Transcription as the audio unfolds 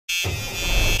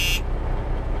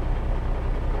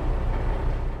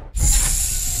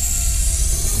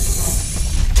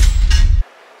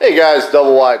Hey guys,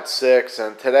 GY6,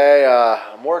 and today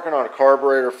I'm working on a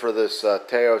carburetor for this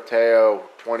TaoTao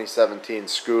 2017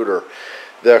 scooter.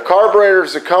 The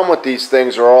carburetors that come with these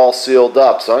things are all sealed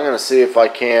up, so I'm going to see if I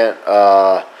can't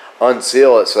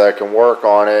unseal it so I can work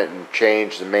on it and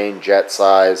change the main jet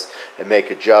size and make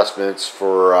adjustments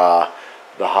for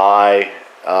the high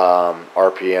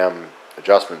RPM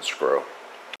adjustment screw.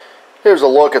 Here's a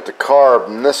look at the carb,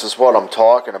 and this is what I'm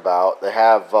talking about. They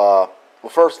have well,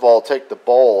 first of all, take the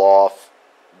bowl off.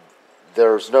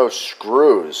 There's no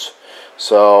screws.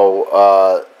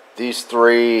 So these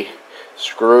three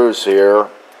screws here,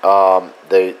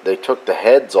 they took the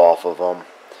heads off of them.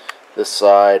 This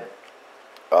side,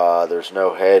 there's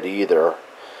no head either.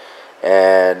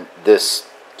 And this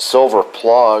silver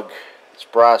plug, this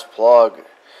brass plug,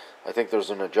 I think there's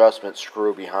an adjustment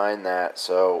screw behind that.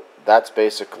 So that's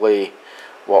basically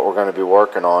what we're going to be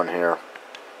working on here.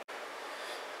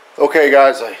 Okay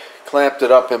guys, I clamped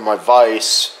it up in my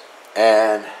vise,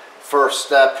 and first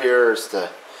step here is to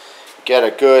get a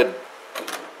good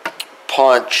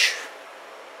punch,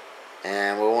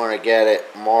 and we want to get it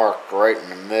marked right in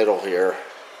the middle here.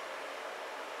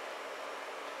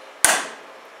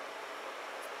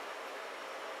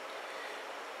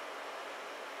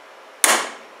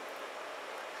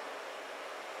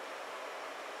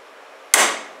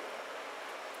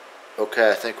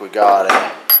 Okay, I think we got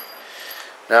it.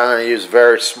 Now I'm going to use a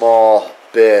very small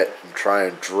bit and try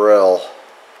and drill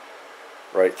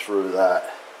right through that.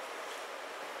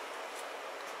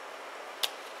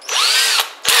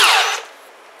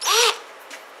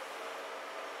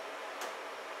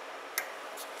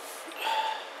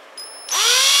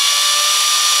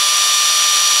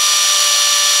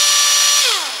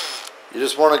 You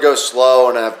just want to go slow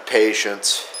and have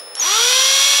patience.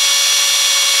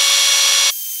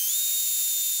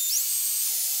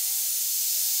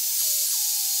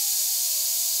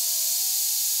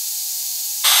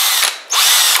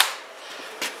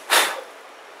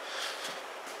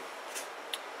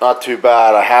 Not too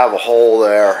bad. I have a hole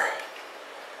there,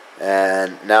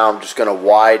 and now I'm just going to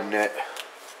widen it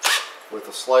with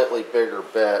a slightly bigger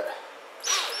bit.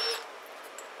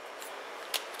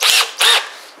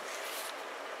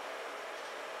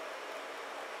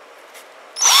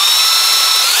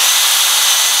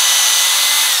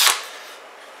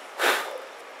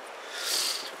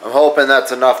 I'm hoping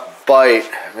that's enough bite.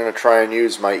 I'm going to try and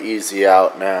use my easy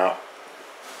out now.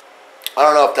 I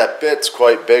don't know if that bit's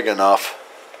quite big enough,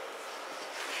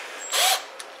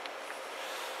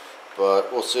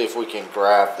 but we'll see if we can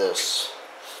grab this.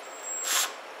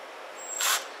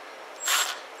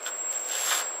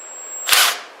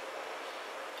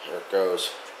 There it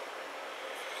goes.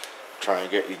 Try and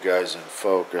get you guys in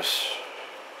focus.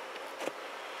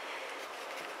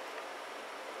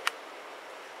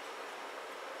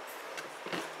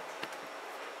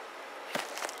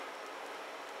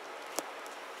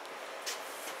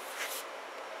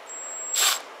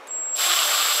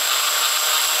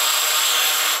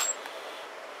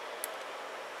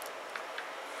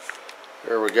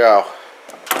 There we go.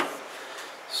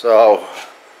 So,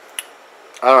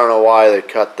 I don't know why they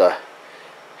cut the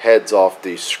heads off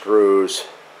these screws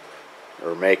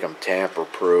or make them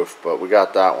tamper-proof, but we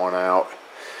got that one out.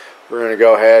 We're going to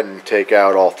go ahead and take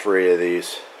out all three of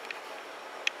these.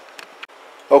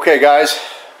 Okay guys,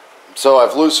 so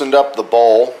I've loosened up the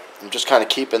bowl. I'm just kind of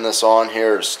keeping this on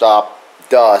here to stop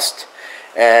dust.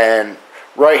 And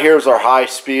right here is our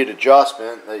high-speed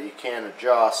adjustment that you can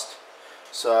adjust.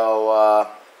 So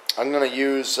I'm going to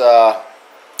use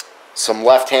some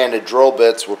left-handed drill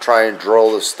bits. We'll try and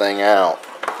drill this thing out.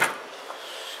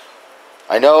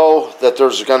 I know that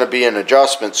there's going to be an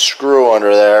adjustment screw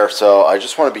under there, so I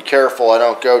just want to be careful I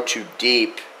don't go too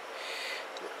deep.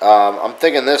 I'm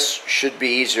thinking this should be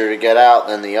easier to get out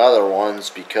than the other ones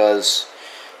because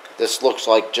this looks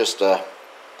like just a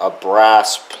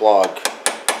brass plug.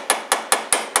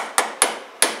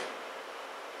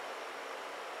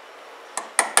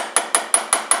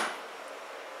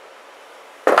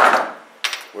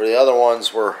 Where the other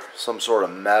ones were some sort of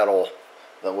metal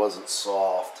that wasn't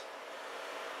soft.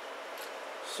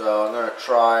 So I'm going to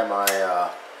try my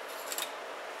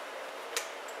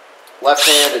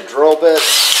left-handed drill bit,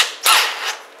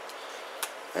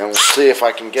 and we'll see if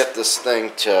I can get this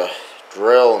thing to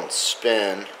drill and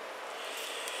spin.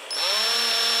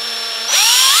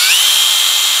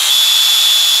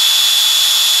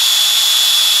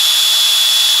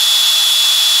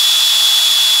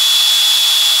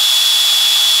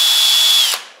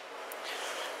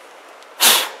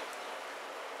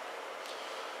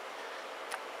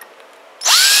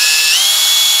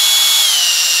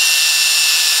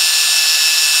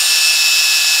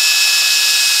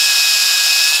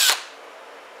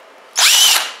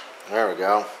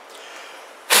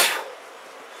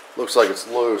 Looks like it's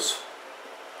loose.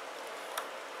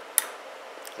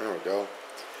 There we go.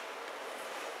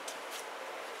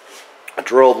 I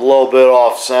drilled a little bit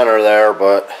off center there,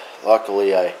 but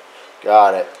luckily I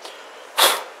got it.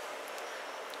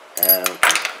 And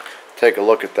take a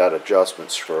look at that adjustment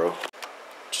screw.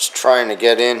 Just trying to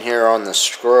get in here on the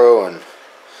screw, and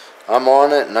I'm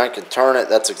on it and I can turn it.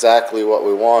 That's exactly what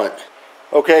we want.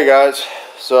 Okay guys,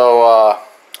 so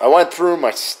I went through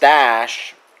my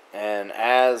stash, and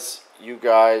as you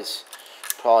guys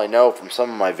probably know from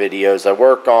some of my videos, I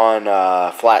work on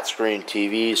flat screen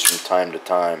TVs from time to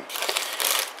time,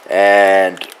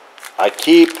 and I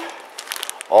keep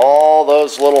all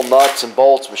those little nuts and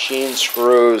bolts, machine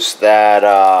screws that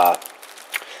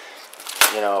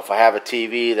you know, if I have a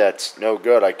TV that's no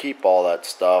good, I keep all that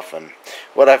stuff. And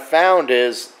what I found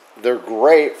is they're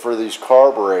great for these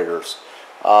carburetors.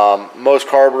 Most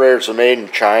carburetors are made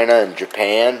in China and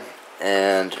Japan,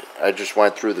 and I just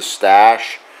went through the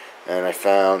stash and I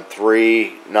found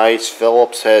 3 nice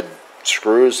Phillips head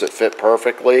screws that fit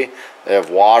perfectly. They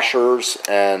have washers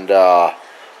and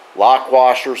lock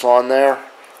washers on there,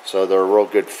 so they're a real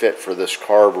good fit for this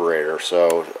carburetor.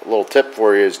 So a little tip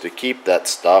for you is to keep that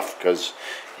stuff, because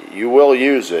you will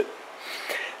use it.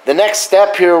 The next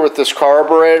step here with this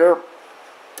carburetor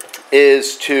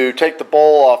is to take the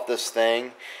bowl off this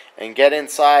thing and get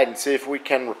inside and see if we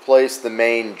can replace the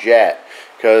main jet.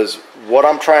 Because what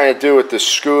I'm trying to do with this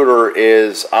scooter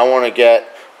is I want to get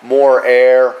more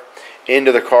air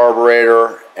into the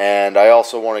carburetor, and I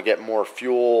also want to get more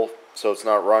fuel so it's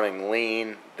not running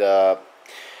lean. The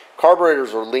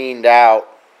carburetors are leaned out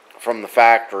from the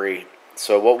factory,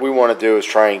 so what we want to do is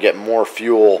try and get more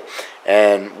fuel,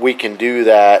 and we can do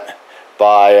that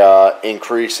by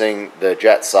increasing the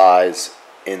jet size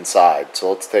inside. So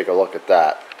let's take a look at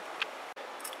that.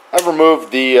 I've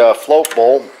removed the float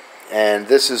bowl, and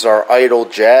this is our idle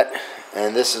jet,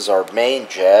 and this is our main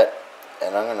jet,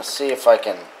 and I'm going to see if I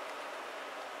can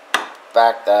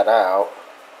back that out.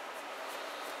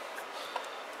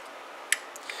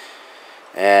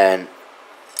 And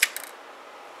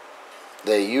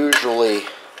they usually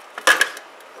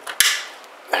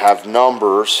have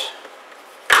numbers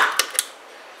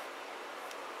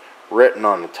written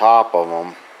on the top of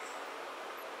them.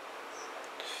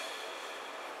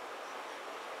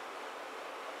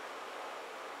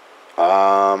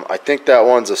 I think that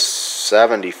one's a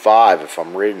 75 if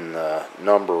I'm reading the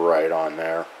number right on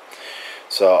there.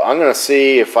 So I'm going to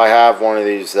see if I have one of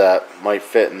these that might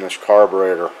fit in this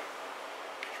carburetor.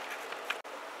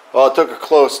 Well, I took a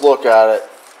close look at it.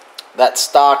 That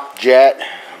stock jet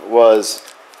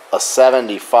was a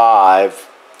 75,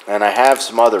 and I have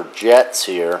some other jets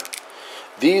here.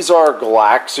 These are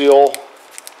Galaxial,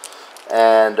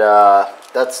 and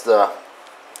that's the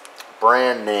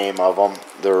brand name of them.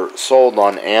 They're sold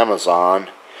on Amazon,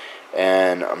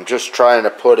 and I'm just trying to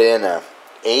put in a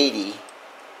 80.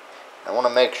 I want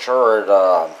to make sure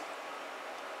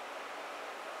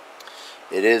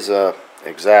it is a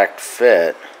exact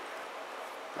fit.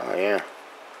 Oh yeah.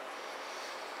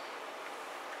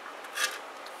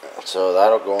 So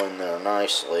that'll go in there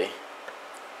nicely.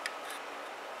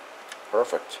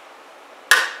 Perfect.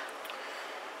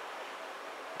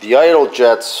 The idle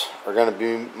jets are going to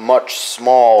be much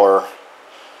smaller.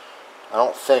 I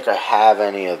don't think I have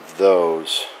any of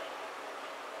those,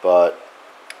 but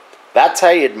that's how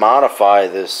you'd modify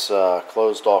this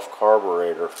closed off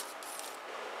carburetor.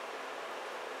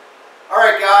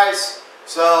 Alright guys,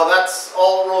 so that's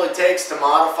all it really takes to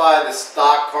modify the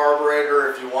stock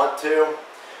carburetor if you want to.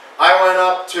 I went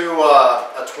up to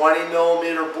a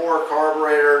 20mm bore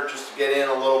carburetor just to get in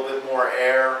a little bit more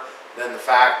air than the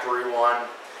factory one.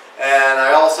 And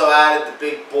I also added the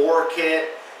big bore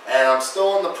kit, and I'm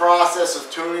still in the process of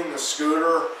tuning the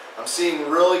scooter. I'm seeing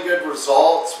really good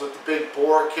results with the big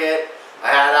bore kit. I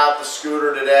had out the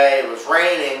scooter today. It was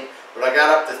raining, but I got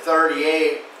up to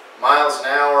 38 miles an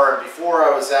hour, and before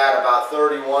I was at about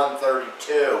 31,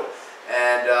 32.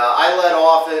 And I let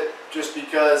off it just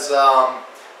because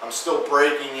I'm still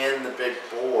breaking in the big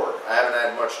board. I haven't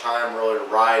had much time really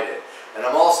to ride it. And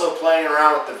I'm also playing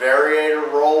around with the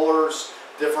variator rollers,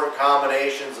 different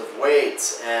combinations of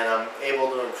weights, and I'm able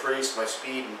to increase my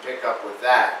speed and pickup with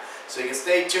that. So you can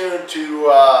stay tuned to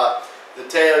the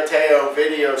TaoTao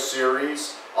video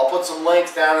series. I'll put some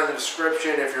links down in the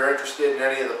description if you're interested in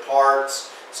any of the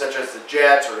parts, such as the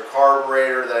jets or the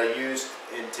carburetor that I used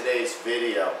in today's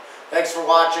video. Thanks for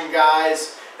watching,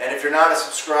 guys. And if you're not a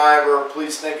subscriber,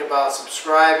 please think about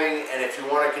subscribing. And if you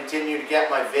want to continue to get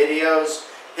my videos,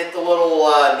 hit the little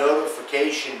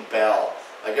notification bell.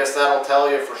 I guess that'll tell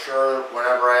you for sure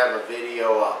whenever I have a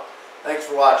video up. Thanks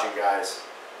for watching, guys.